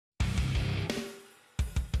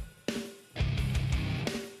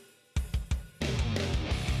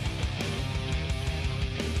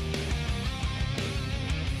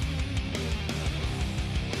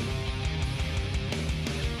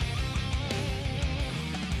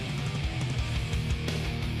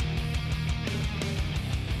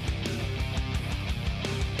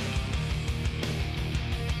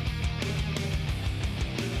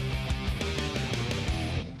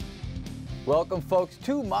Welcome, folks,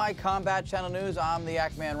 to My Combat Channel News. I'm the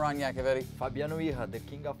Yak Man, Ron Yakovetti. Fabiano, the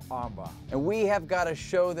king of armbar. And we have got a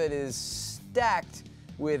show that is stacked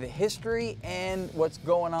with history and what's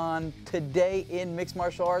going on today in mixed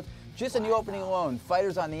martial arts. Just in the opening alone,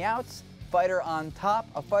 fighters on the outs, fighter on top,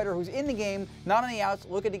 a fighter who's in the game, not on the outs,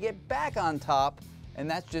 looking to get back on top,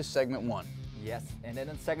 and that's just segment one. Yes, and then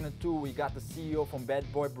in segment two, we got the CEO from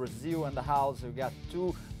Badboy Brazil in the house. We got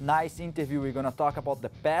two nice interviews. We're gonna talk about the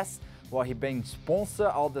past, what he been sponsor,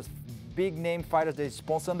 all the big name fighters they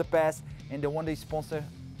sponsor in the past, and the one they sponsor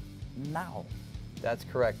now. That's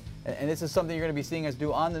correct. And this is something you're gonna be seeing us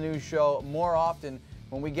do on the news show more often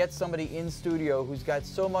when we get somebody in studio who's got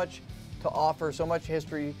so much to offer, so much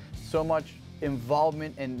history, so much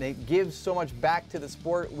involvement, and they give so much back to the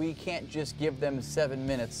sport. We can't just give them 7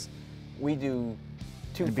 minutes. We do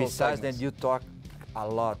two full besides segments. that, you talk a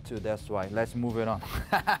lot too, that's why. Let's move it on.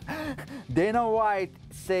 Dana White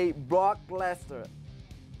say Brock Lesnar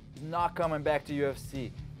is not coming back to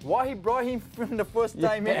UFC. Why he brought him from the first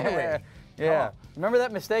time anyway? Yeah. Remember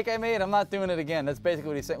that mistake I made? I'm not doing it again. That's basically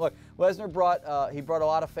what he's saying. Look, Lesnar brought a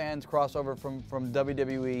lot of fans crossover from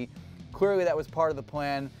WWE. Clearly that was part of the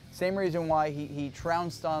plan. Same reason why he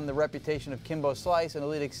trounced on the reputation of Kimbo Slice and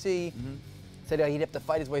Elite XC. Said he'd have to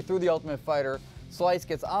fight his way through the Ultimate Fighter. Slice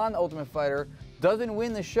gets on Ultimate Fighter, doesn't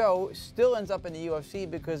win the show, still ends up in the UFC,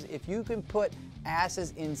 because if you can put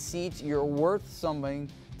asses in seats, you're worth something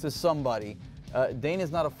to somebody.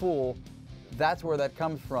 Dana's not a fool. That's where that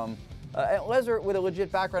comes from. And Lesnar, with a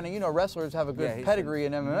legit background, and you know wrestlers have a good pedigree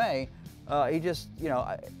in MMA, he just, you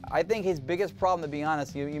know, I think his biggest problem, to be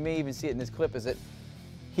honest, you may even see it in this clip, is that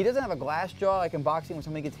he doesn't have a glass jaw like in boxing. When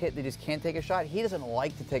somebody gets hit, they just can't take a shot. He doesn't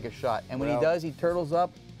like to take a shot. And when he does, he turtles up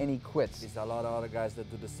and he quits. There's a lot of other guys that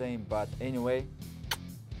do the same. But anyway,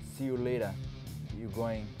 see you later.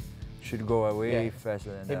 Should go away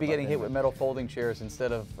faster than that. He'd be getting hit with metal folding chairs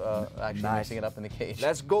instead of actually mixing it up in the cage.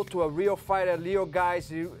 Let's go to a real fighter. Leo,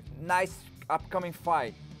 guys, nice upcoming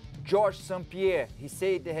fight. Georges St-Pierre, he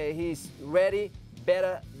said that he's ready,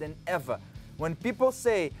 better than ever. When people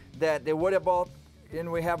say that they worry about, and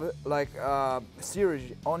we have like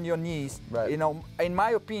series on your knees, you know, in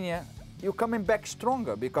my opinion, you're coming back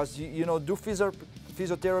stronger because you know, do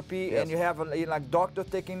physiotherapy, and you have like doctor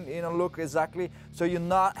taking, you know, look exactly, so you're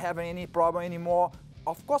not having any problem anymore.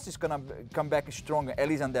 Of course it's gonna come back stronger, at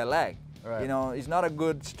least on their leg. You know, it's not a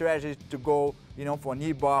good strategy to go, you know, for a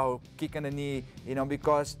knee bar or kick on the knee, you know,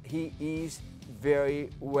 because he is very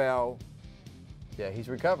well. Yeah, he's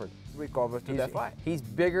recovered To that fight. He's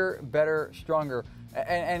bigger, better, stronger.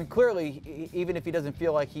 And clearly, even if he doesn't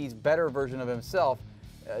feel like he's better version of himself,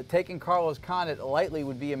 taking Carlos Condit lightly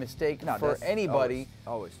would be a mistake for anybody.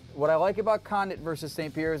 Always. What I like about Condit versus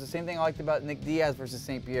St. Pierre is the same thing I liked about Nick Diaz versus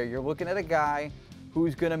St. Pierre. You're looking at a guy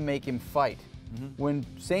who's going to make him fight. When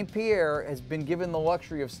St. Pierre has been given the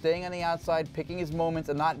luxury of staying on the outside, picking his moments,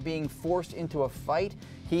 and not being forced into a fight,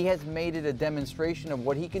 he has made it a demonstration of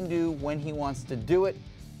what he can do when he wants to do it,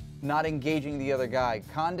 not engaging the other guy.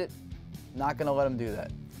 Condit, not going to let him do that.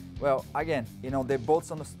 Well, again, you know, they're both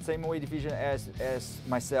on the same weight division as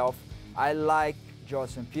myself. I like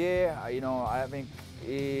Georges St-Pierre. You know, I think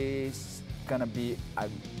it's going to be a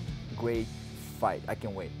great fight. I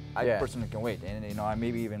can wait. I personally can wait, and you know, I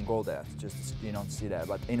maybe even go there just, you know, to see that.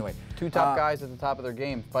 But anyway, two top guys at the top of their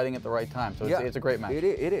game fighting at the right time, so it's a great match. It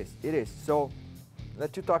is. So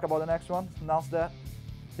let you talk about the next one. Announce that.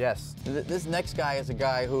 Yes, this next guy is a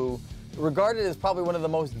guy who, regarded as probably one of the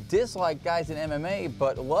most disliked guys in MMA,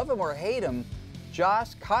 but love him or hate him,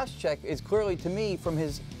 Josh Koscheck is clearly, to me, from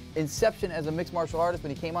his inception as a mixed martial artist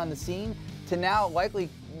when he came on the scene, to now likely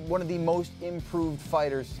one of the most improved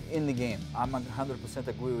fighters in the game. I'm 100%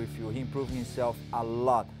 agree with you. He improved himself a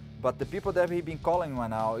lot. But the people that he's been calling right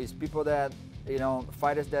now is people that, you know,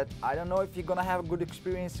 fighters that I don't know if you're gonna have a good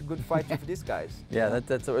experience, good fight with these guys. Yeah,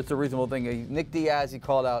 it's a reasonable thing. Nick Diaz, he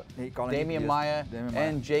called out Damian Maia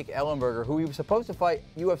and Jake Ellenberger, who he was supposed to fight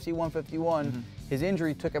UFC 151. His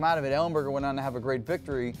injury took him out of it. Ellenberger went on to have a great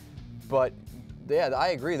victory, but yeah, I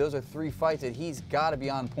agree. Those are three fights that he's got to be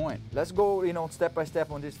on point. Let's go, you know, step by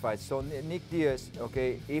step on this fight. So Nick Diaz,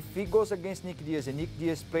 okay, if he goes against Nick Diaz and Nick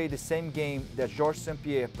Diaz play the same game that Georges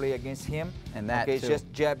St-Pierre play against him, and that it's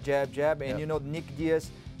just jab, jab, jab, and you know Nick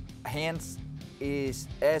Diaz hands is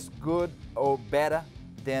as good or better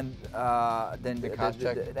than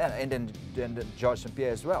Georges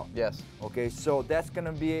St-Pierre as well. Yes. Okay, so that's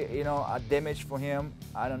gonna be, you know, a damage for him.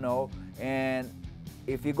 I don't know. And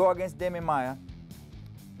if you go against Damian Maia,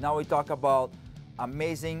 now we talk about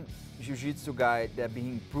amazing jiu-jitsu guy that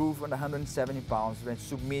being improved on 170 pounds and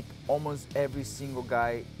submit almost every single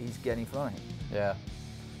guy he's getting in front of him. Yeah.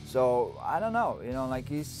 So I don't know, you know, like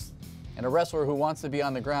he's. And a wrestler who wants to be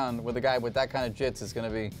on the ground with a guy with that kind of jits is going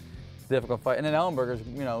to be a difficult fight. And then Ellenberger's,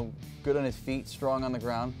 you know, good on his feet, strong on the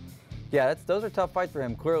ground. Yeah, those are tough fights for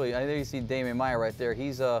him. Clearly, I think you see Damian Maia right there.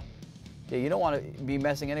 He's yeah, you don't want to be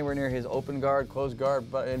messing anywhere near his open guard, closed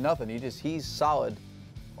guard, but nothing. He's solid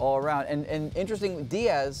all around. And interesting,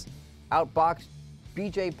 Diaz outboxed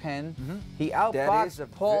BJ Penn. He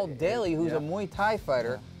outboxed Paul Daly, who's a Muay Thai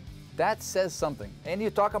fighter. That says something. And you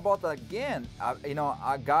talk about, again, you know,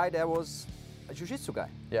 a guy that was a jiu-jitsu guy.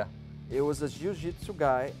 Yeah. It was a jiu-jitsu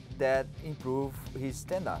guy that improved his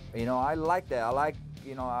stand-up. You know, I like that. I like,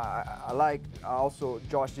 you know, I like also,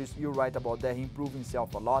 Josh, you're right about that. He improved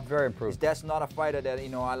himself a lot. Very improved. That's not a fighter that, you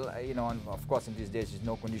know, and of course in these days there's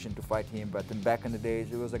no condition to fight him, but back in the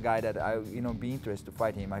days, it was a guy that you know, be interested to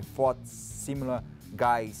fight him. I fought similar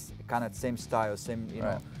guys, kind of same style, same, you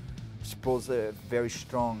know, suppose very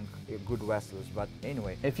strong, good wrestlers. But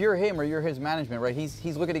anyway, if you're him or you're his management, right?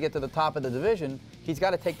 He's looking to get to the top of the division. He's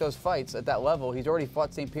got to take those fights at that level. He's already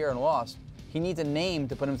fought St. Pierre and lost. He needs a name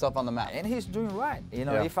to put himself on the map. And he's doing right. You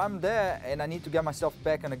know, if I'm there and I need to get myself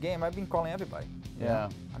back in the game, I've been calling everybody. Yeah.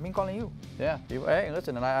 I've been calling you. Yeah. Hey,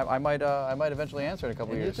 listen, and I might eventually answer in a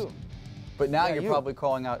couple of years. You too. But now you're probably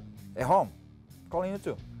calling out at home. I'm calling you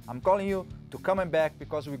too. I'm calling you to coming back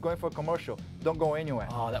because we're going for a commercial. Don't go anywhere.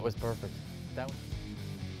 Oh, that was perfect. That was.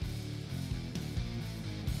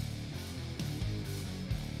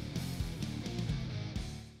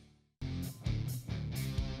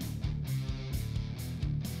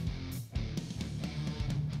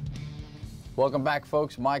 Welcome back,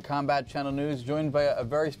 folks. My Combat Channel News, joined by a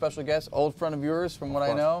very special guest, old friend of yours, from what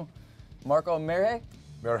I know, Marco MERHEJ.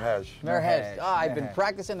 MERHEJ. MERHEJ. I've been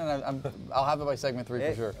practicing, and I'll have it by segment 3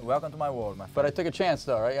 for sure. Welcome to my world, my friend. But I took a chance,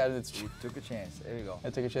 though, right? You took a chance. There you go.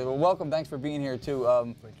 I took a chance. Well, welcome. Thanks for being here, too.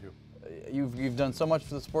 Thank you. You've done so much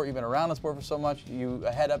for the sport. You've been around the sport for so much. You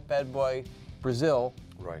head up Badboy Brazil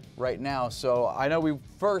right now. So I know we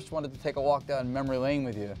first wanted to take a walk down memory lane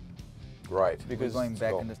with you. Right. Because we're going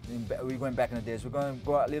back in the days. We're going to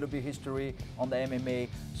go a little bit history on the MMA.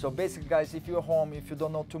 So basically, guys, if you're home, if you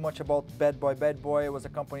don't know too much about Badboy was a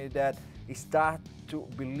company that started to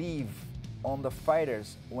believe on the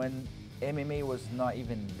fighters when MMA was not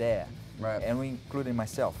even there. Right. And we including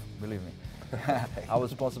myself, believe me. I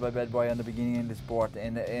was sponsored by Badboy in the beginning in the sport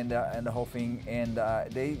and the whole thing. And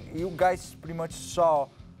you guys pretty much saw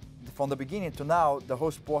from the beginning to now the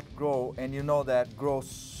whole sport grow, and you know that grows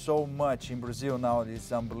so much in Brazil now.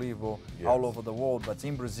 It's unbelievable all over the world, but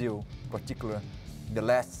in Brazil in particular, the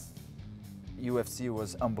last UFC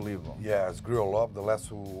was unbelievable. Yeah, it grew a lot. The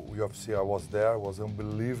last UFC I was there was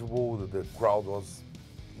unbelievable. The crowd was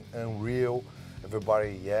unreal.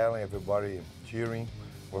 Everybody yelling, everybody cheering.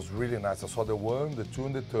 It was really nice. I saw the 1, the 2,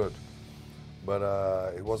 and the 3rd.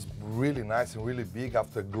 But it was really nice and really big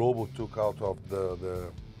after Globo took out of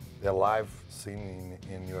the live scene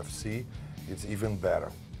in UFC. It's even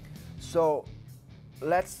better. So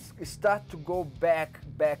let's start to go back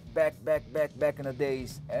in the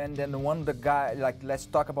days, and then one of the guys, like, let's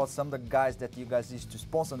talk about some of the guys that you guys used to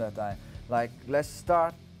sponsor that time. Like, let's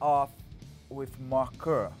start off with Mark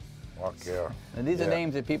Kerr. Mark Kerr. And these are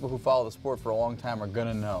names that people who follow the sport for a long time are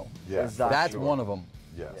gonna know. Yeah, exactly. That's one of them.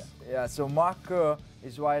 Yes. Yeah, so Mark Kerr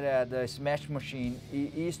is why the Smash Machine. He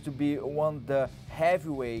used to be one of the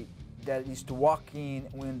heavyweight that used to walk in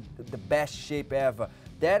the best shape ever.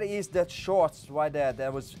 That is that shorts, why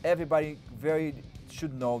that was everybody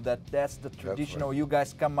should know that's the traditional. Right. You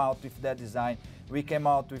guys come out with that design. We came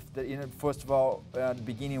out with the, first of all, the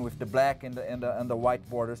beginning with the black and the white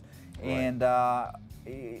borders, right. And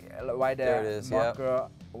why there it is, Mark Kerr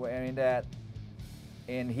wearing that.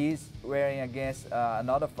 And he's wearing against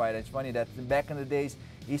another fighter. It's funny that back in the days,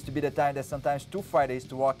 it used to be the time that sometimes 2 fighters used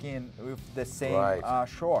to walk in with the same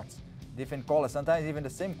shorts, different color, sometimes even the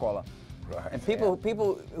same color. Right. And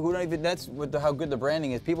people who don't even, that's how good the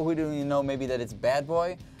branding is. People who don't even know maybe that it's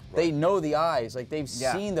Badboy, they know the eyes. Like, they've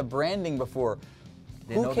seen the branding before.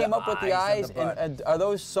 Who came up with the eyes? And are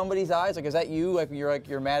those somebody's eyes? Like, is that you? Like,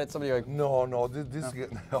 you're mad at somebody? Like, no.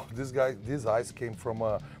 These eyes came from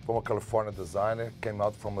a California designer. Came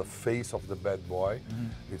out from the face of the Badboy.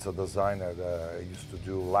 It's a designer that used to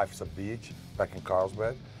do Life's a Beach back in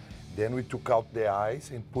Carlsbad. Then we took out the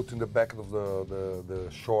eyes and put in the back of the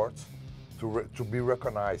shorts to be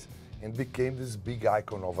recognized, and became this big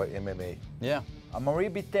icon of MMA. Yeah. Amaury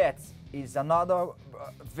Bittet is another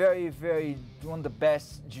very one of the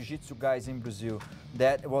best jiu-jitsu guys in Brazil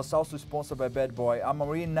that was also sponsored by Badboy.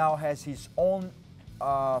 Amaury now has his own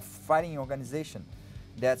fighting organization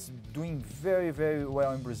that's doing very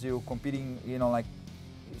well in Brazil, competing, like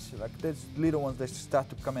it's like there's little ones that start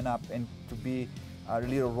to coming up and to be a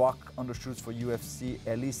little rock undershoots for UFC,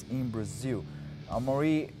 at least in Brazil.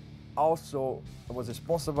 Amaury also was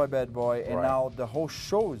sponsored by Badboy, and now the whole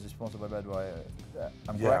show is sponsored by Badboy.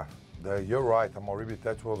 I'm correct? You're right. Amaury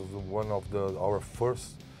Bittet was one of our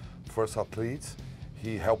first athletes.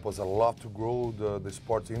 He helped us a lot to grow the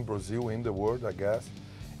sport in Brazil, in the world, I guess.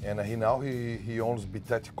 And he owns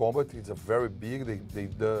Bittet Combat. It's a very big.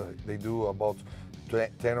 They do about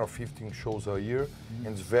 10 or 15 shows a year, and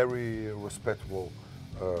it's very respectable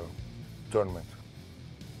tournament.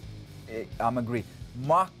 I'm agree.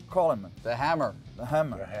 Mark Coleman, the Hammer. The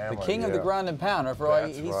Hammer. The king of the ground and pound. That's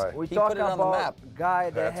right. We he talk put it on the map. Guy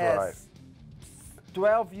that has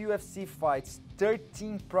 12 UFC fights,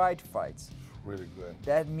 13 Pride fights. Really good.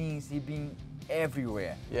 That means he's been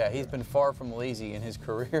everywhere. Yeah, he's been far from lazy in his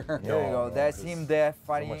career. There you go. That's him there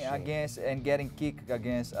fighting against and getting kicked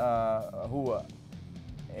against Hua.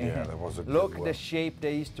 Yeah, that was a good Look one. the shape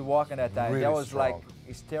they used to walk in that time. Really that was strong.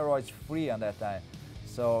 like steroids free on that time.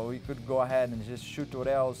 So we could go ahead and just shoot what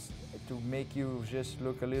else to make you just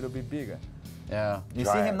look a little bit bigger. Yeah. You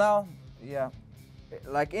see him now? Yeah.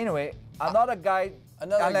 Like anyway, another guy.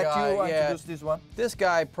 I'll let you introduce this one. This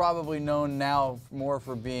guy probably known now more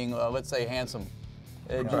for being, let's say, handsome.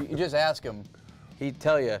 You just ask him, he'd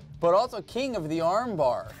tell you. But also king of the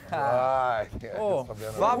armbar. Right. Oh,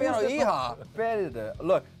 Fabiano Iha. Competitor.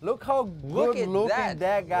 Look how good looking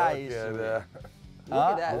that guy is. Look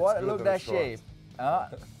at that. Look at that shape.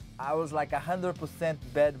 I was like 100%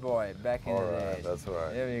 bad boy back in the day. That's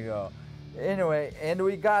right. There you go. Anyway, and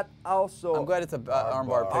we got also. I'm glad it's an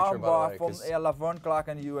armbar picture, by the way. From Laverne Clark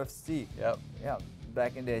and UFC. Yep. Yeah,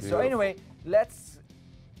 back in the day. Beautiful. So anyway,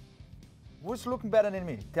 who's looking better than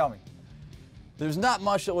me? Tell me. There's not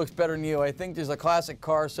much that looks better than you. I think there's a classic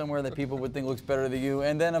car somewhere that people would think looks better than you.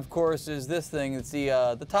 And then, of course, there's this thing. It's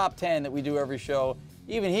the top 10 that we do every show.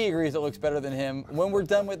 Even he agrees it looks better than him. When we're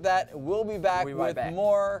done with that, we'll be back with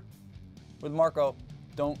more with Marco.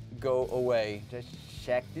 Don't go away. Just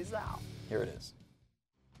check this out. Here it is.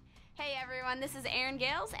 Hey everyone, this is Erin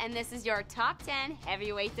Gales, and this is your top 10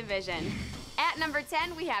 heavyweight division. At number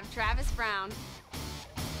 10, we have Travis Brown.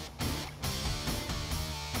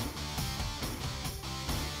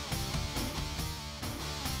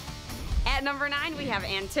 At number 9, we have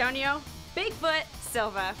Antonio Bigfoot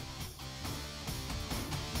Silva.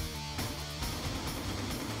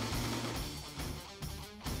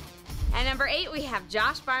 At number 8, we have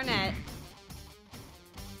Josh Barnett.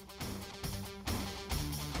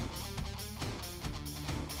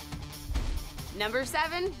 Number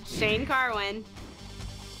 7, Shane Carwin.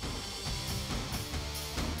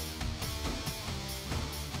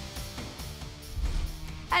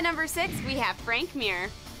 At number 6, we have Frank Mir.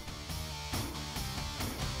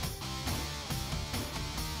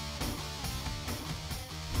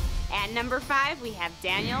 At number 5, we have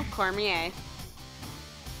Daniel Cormier.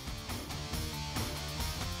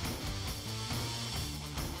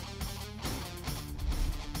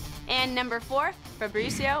 And number 4,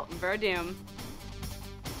 Fabricio Verdum.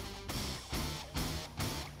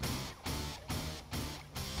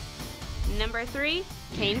 Number 3,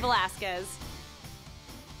 Cain Velasquez.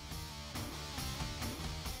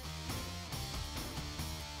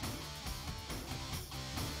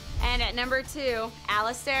 And at number 2,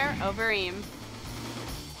 Alistair Overeem.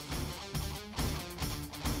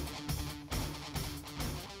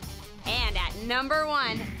 And at number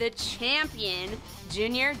 1, the champion,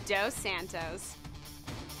 Junior Dos Santos.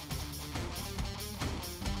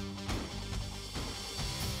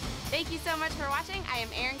 Thank you so much for watching. I am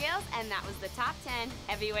Erin Gales, and that was the top 10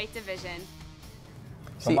 heavyweight division.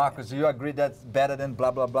 So Marcos, do you agree that's better than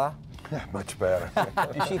blah, blah, blah? Much better.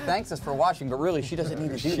 She thanks us for watching, but really she doesn't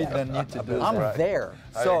need to do that. She doesn't need to do that. I'm there.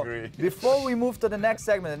 So I agree. before we move to the next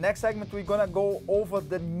segment we're gonna go over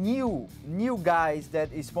the new guys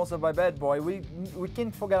that is sponsored by Badboy. We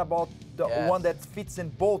can't forget about the one that fits in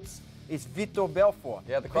boats. Is Vitor Belfort.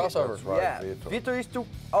 Yeah, the crossover. That's right, Yeah, Vitor used to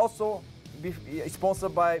also be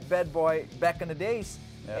sponsored by Badboy back in the days,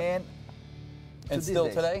 and still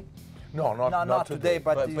today. No, not today,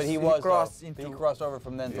 but he was crossed he crossed over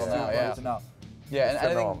from then till now. Yeah. And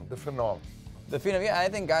I think the phenom. the phenom. Yeah, I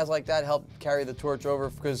think guys like that help carry the torch over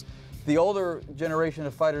because the older generation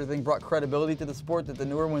of fighters, I think, brought credibility to the sport that the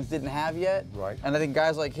newer ones didn't have yet. Right. And I think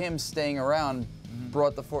guys like him staying around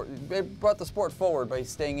brought the sport forward by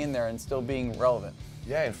staying in there and still being relevant.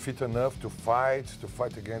 Yeah, and fit enough to fight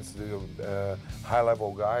against the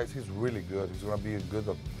high-level guys. He's really good. He's gonna be good.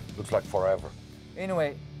 Looks like forever.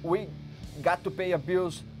 Anyway, we got to pay our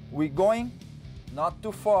bills. We're going, not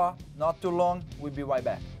too far, not too long. We'll be right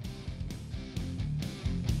back.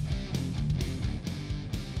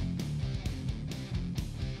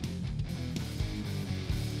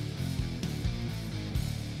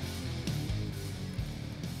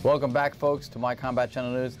 Welcome back, folks, to My Combat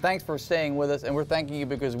Channel News. Thanks for staying with us, and we're thanking you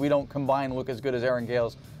because we don't combine look as good as Aaron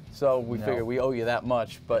Gales, so we figure we owe you that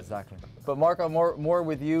much. But Exactly. But Marco, more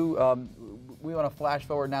with you. We want to flash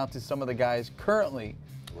forward now to some of the guys currently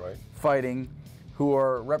fighting, who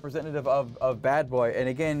are representative of Badboy. And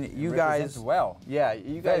again, you guys, well. Yeah,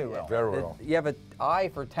 you guys, Very well. You have an eye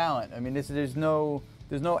for talent. I mean, there's no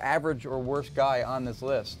average or worse guy on this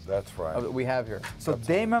list. That's right. That we have here. So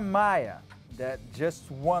Damon Maia, that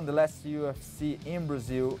just won the last UFC in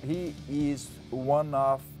Brazil, he is one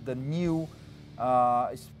of the new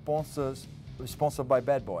sponsors sponsored by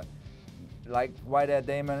Badboy. Like why that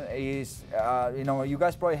Damon is, you know, you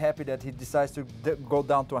guys probably happy that he decides to go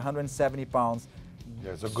down to 170 pounds,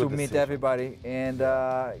 Yeah, it's a good to meet decision. everybody, and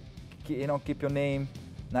you know, keep your name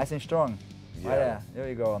nice and strong. Yeah. Yeah, there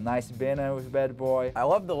you go. Nice banner with Badboy. I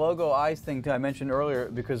love the logo eyes thing too. I mentioned earlier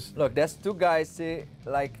because Look, that's two guys. See,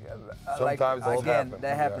 like Sometimes those again, happen,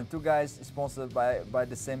 that happen. yeah. Two guys sponsored by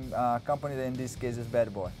the same company. That in this case is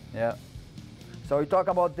Badboy. yeah. So we talk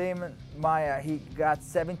about Damon Maia. He got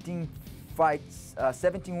 17 fights,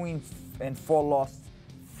 17 wins and 4 losses,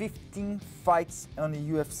 15 fights on the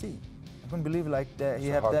UFC. I couldn't believe like that he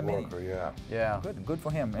He's a have hard that many. worker, yeah. Yeah. Good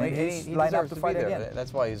for him. And And he's he lined up deserves to be fight there. again.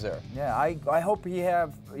 That's why he's there. Yeah, I hope he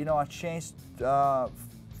have, you know, a chance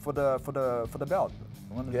for the belt.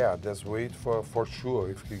 Yeah, that's wait for sure.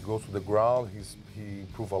 If he goes to the ground, he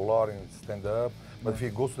improve a lot and stand up. But if he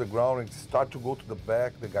goes to the ground and start to go to the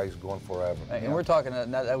back, the guy's gone forever. And we're talking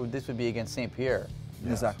this would be against St. Pierre.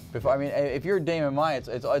 Exactly. Before, I mean, if you're Damon Maia,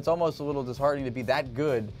 it's almost a little disheartening to be that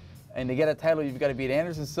good, and to get a title, you've got to beat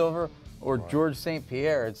Anderson Silva or George St.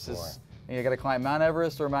 Pierre. It's just you got to climb Mount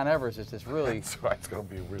Everest or Mount Everest. It's just really. That's right. It's gonna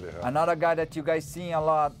be really hard. Another guy that you guys see a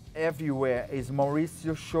lot everywhere is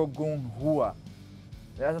Mauricio Shogun Rua.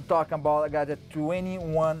 I'm talking about a guy that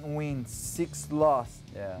 21 wins, 6 losses,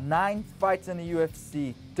 Yeah. 9 fights in the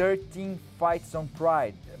UFC, 13 fights on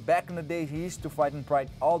Pride. Back in the day, he used to fight in Pride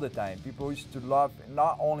all the time. People used to love.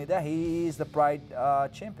 Not only that, he is the Pride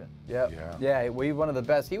champion. Yeah. He's one of the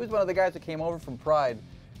best. He was one of the guys that came over from Pride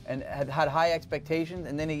and had high expectations,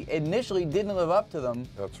 and then he initially didn't live up to them.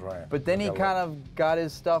 That's right. But then he kind of got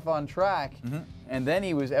his stuff on track, Mm-hmm. and then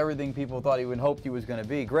he was everything people thought he would hoped he was going to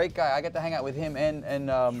be. Great guy. I got to hang out with him and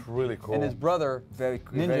It's really cool. and his brother Very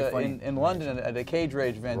Ninja funny. in London at a Cage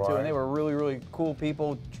Rage event too, and they were really cool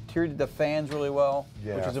people. Treated the fans really well,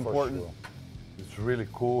 Yeah, which is for important. sure. He's really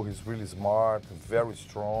cool. He's really smart. Very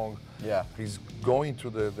strong. Yeah. He's going to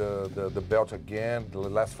the belt again. The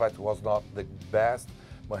last fight was not the best,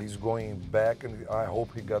 but he's going back, and I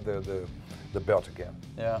hope he got the belt again.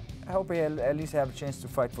 Yeah. I hope he at least have a chance to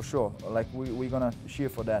fight for sure. Like we're gonna cheer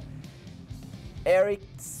for that. Eric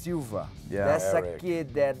Silva. Yeah. That's Eric. a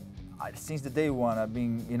kid that since the day one I've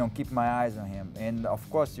been, you know, keeping my eyes on him. And of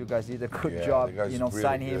course you guys did a good Yeah, job, the guy's you know, really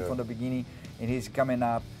signing him good. from the beginning, and he's coming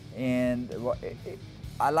up. And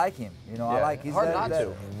I like him. You know, I Yeah, like. He's hard that- not that-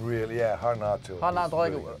 to. Really, yeah, hard not to. How not He's to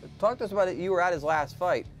like really it. good. Talk to us about it. You were at his last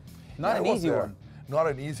fight. Not Yeah, an I was easy there. one. Not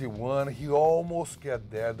an easy one. He almost got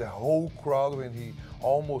there. The whole crowd when he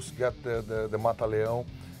almost got the Mata-Leão.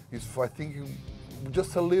 I think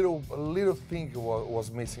just a little thing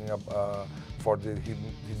was missing up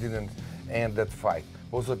he didn't end that fight.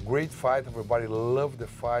 It was a great fight. Everybody loved the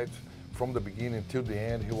fight from the beginning till the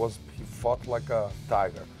end. He fought like a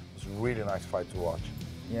tiger. It was a really nice fight to watch.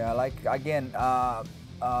 Yeah, like again,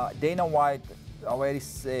 Dana White already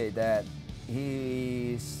said that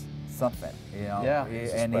he's something, you know. Yeah.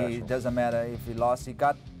 He's And he special. doesn't matter if he lost. He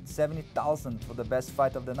got 70,000 for the best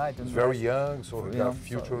fight of the night. He's very young, so he You got know, a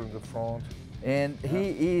future in the front. And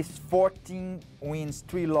he is 14 wins,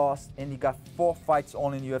 3 losses, and he got 4 fights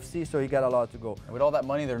only in UFC, so he got a lot to go. And with all that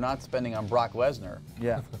money they're not spending on Brock Lesnar.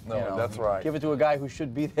 Yeah. No, you know, that's right. Give it to a guy who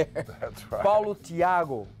should be there. That's right. Paulo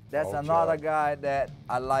Thiago, that's Paulo another Thiago. guy that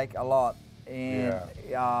I like a lot. And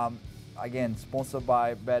again, sponsored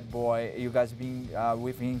by Badboy. You guys been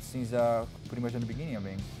with him since pretty much in the beginning, I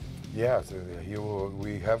mean. Yes,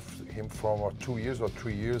 we have him from 2 years or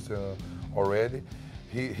 3 years already.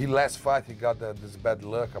 He last fight he got this bad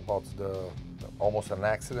luck about almost an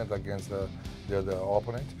accident against the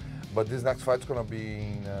opponent. But this next fight's gonna be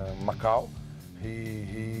in Macau.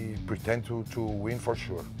 He pretend to win for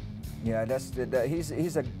sure. Yeah,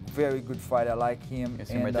 he's a very good fighter. I like him. You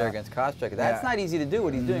see him right there against Koscheck. That's yeah. not easy to do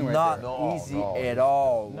what he's doing right Not there. No, easy no. at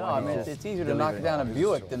all. No, I mean it's easier to knock down a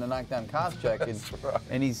Buick than to knock down Koscheck,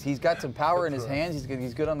 and he's got some power in his hands.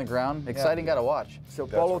 He's good on the ground. Exciting guy to watch. So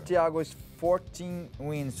That's Paulo right. Thiago is 14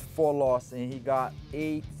 wins, 4 losses, and he got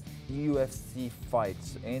 8 UFC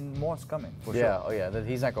fights, and more's coming for Yeah, sure. oh yeah,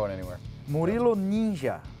 he's not going anywhere. Murilo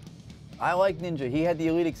Ninja. I like Ninja. He had the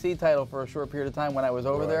Elite Exceed title for a short period of time when I was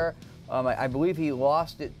over there. I believe he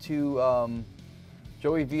lost it to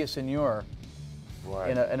Joey Villasenor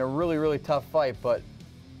in a really, really tough fight. But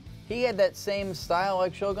he had that same style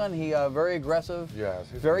like Shogun. He very aggressive,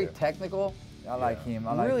 very technical. I like him.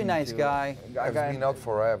 I like really him nice too. guy. He's been out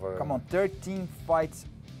forever. Come on, 13 fights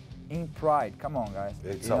in Pride. Come on, guys.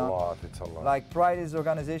 It's a lot. It's a lot. Like Pride is an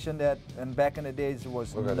organization that, and back in the days,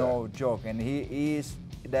 was no joke. And he is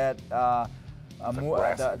that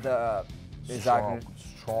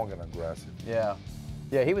strong and aggressive. Yeah,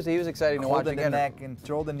 yeah. He was exciting to watch Hold the again. neck and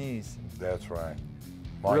throw the knees. That's right.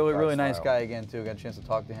 Really nice guy again too. Got a chance to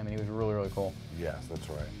talk to him, and he was really cool. Yes, that's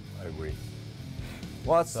right. I agree.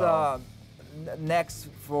 What's next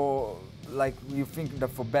for, like, you think that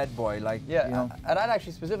for Badboy? Like, yeah, you know? and I'd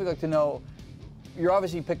actually specifically like to know. You're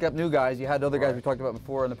obviously picking up new guys. You had other guys we talked about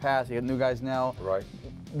before in the past. You had new guys now. Right.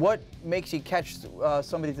 What makes you catch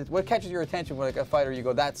somebody? What catches your attention when, like, a fighter, you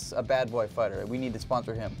go, that's a Badboy fighter. We need to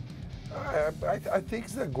sponsor him. I think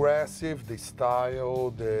it's aggressive, the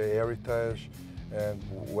style, the heritage, and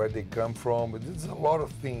where they come from. There's a lot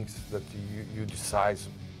of things that you decide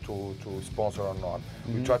to sponsor or not.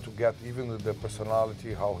 We try to get even the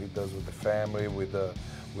personality, how he does with the family, with the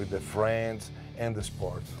friends, and the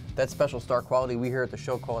sport. That special star quality we here at the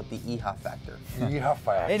show call it the IHA factor. IHA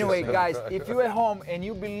factor. Anyway, guys, if you're at home and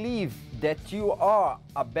you believe that you are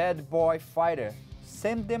a Badboy fighter,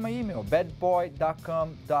 send them an email,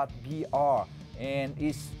 badboy.com.br, and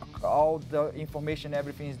it's all the information,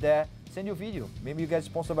 everything is there. Send your video. Maybe you get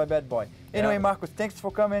sponsored by Badboy. Anyway, Marcos, thanks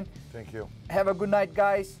for coming. Thank you. Have a good night,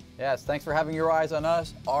 guys. Yes, thanks for having your eyes on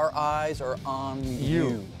us. Our eyes are on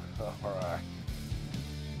you. All right.